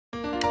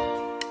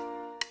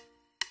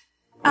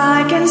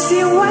I can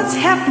see what's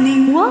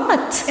happening.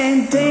 What?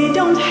 And they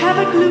don't have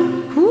a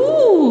clue.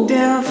 Who?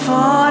 They'll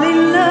fall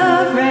in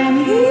love,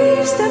 and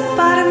here's the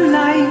bottom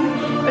line.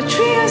 A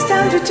trio's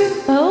down to two.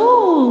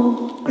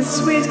 Oh. The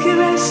sweet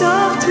caress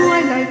of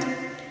twilight.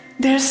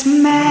 There's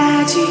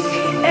magic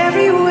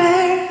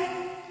everywhere.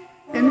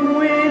 And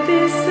with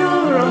this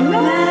so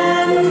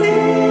romantic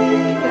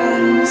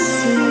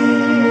unseen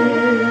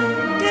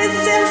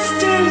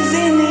disasters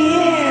in the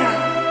air.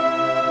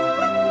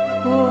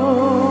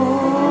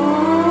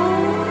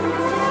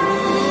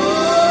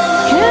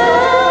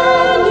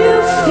 Can you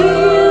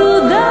feel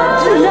the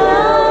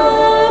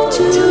love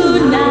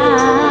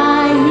tonight?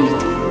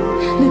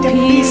 The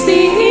peace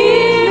the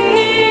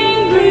evening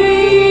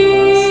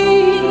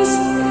brings.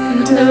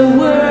 The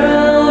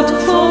world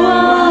for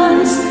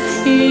once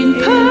in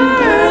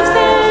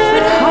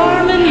perfect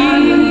harmony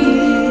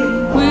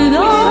with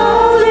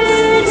all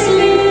its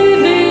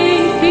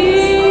living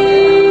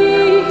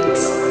things.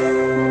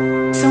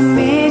 So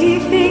many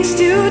things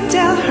to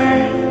tell her,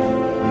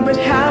 but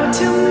how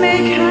to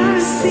make her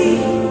see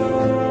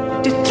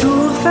the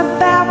truth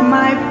about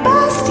my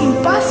past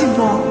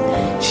impossible.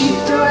 She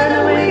turned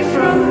away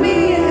from me.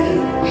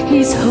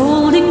 He's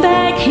holding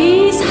back,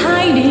 he's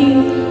hiding,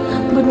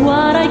 but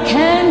what I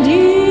can't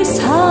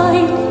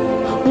decide.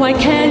 Why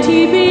can't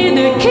he be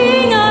the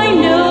king? I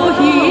know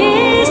he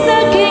is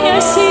the king I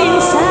see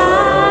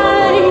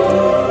inside.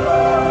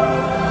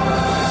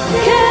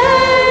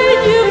 Can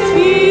you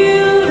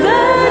feel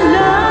the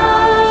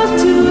love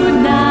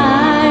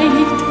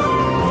tonight?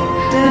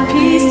 The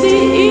peace the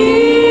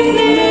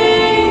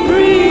evening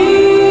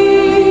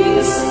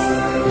brings.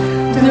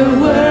 The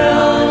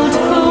world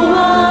for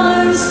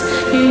once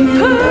in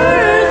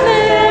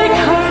perfect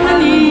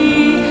harmony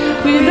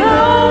with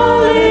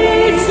all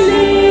its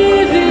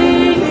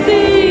living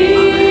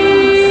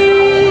things.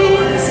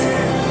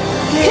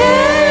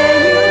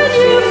 Can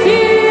you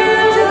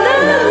feel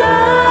the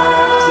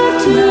love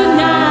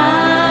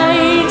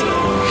tonight?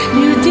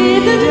 You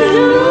didn't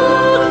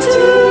look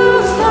too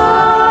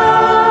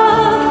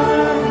far.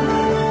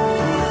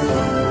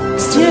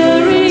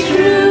 Steering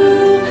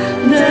through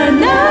the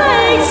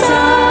night's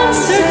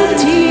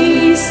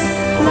uncertainties,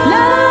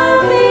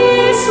 love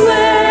is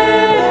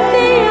where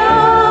they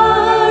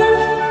are.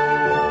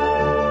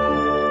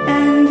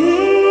 And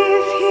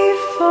if he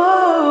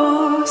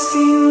falls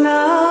in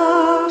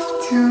love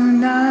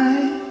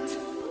tonight,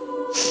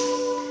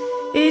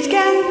 it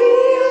can be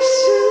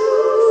soon.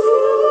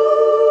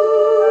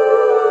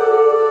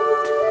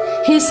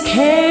 He's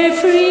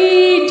carefree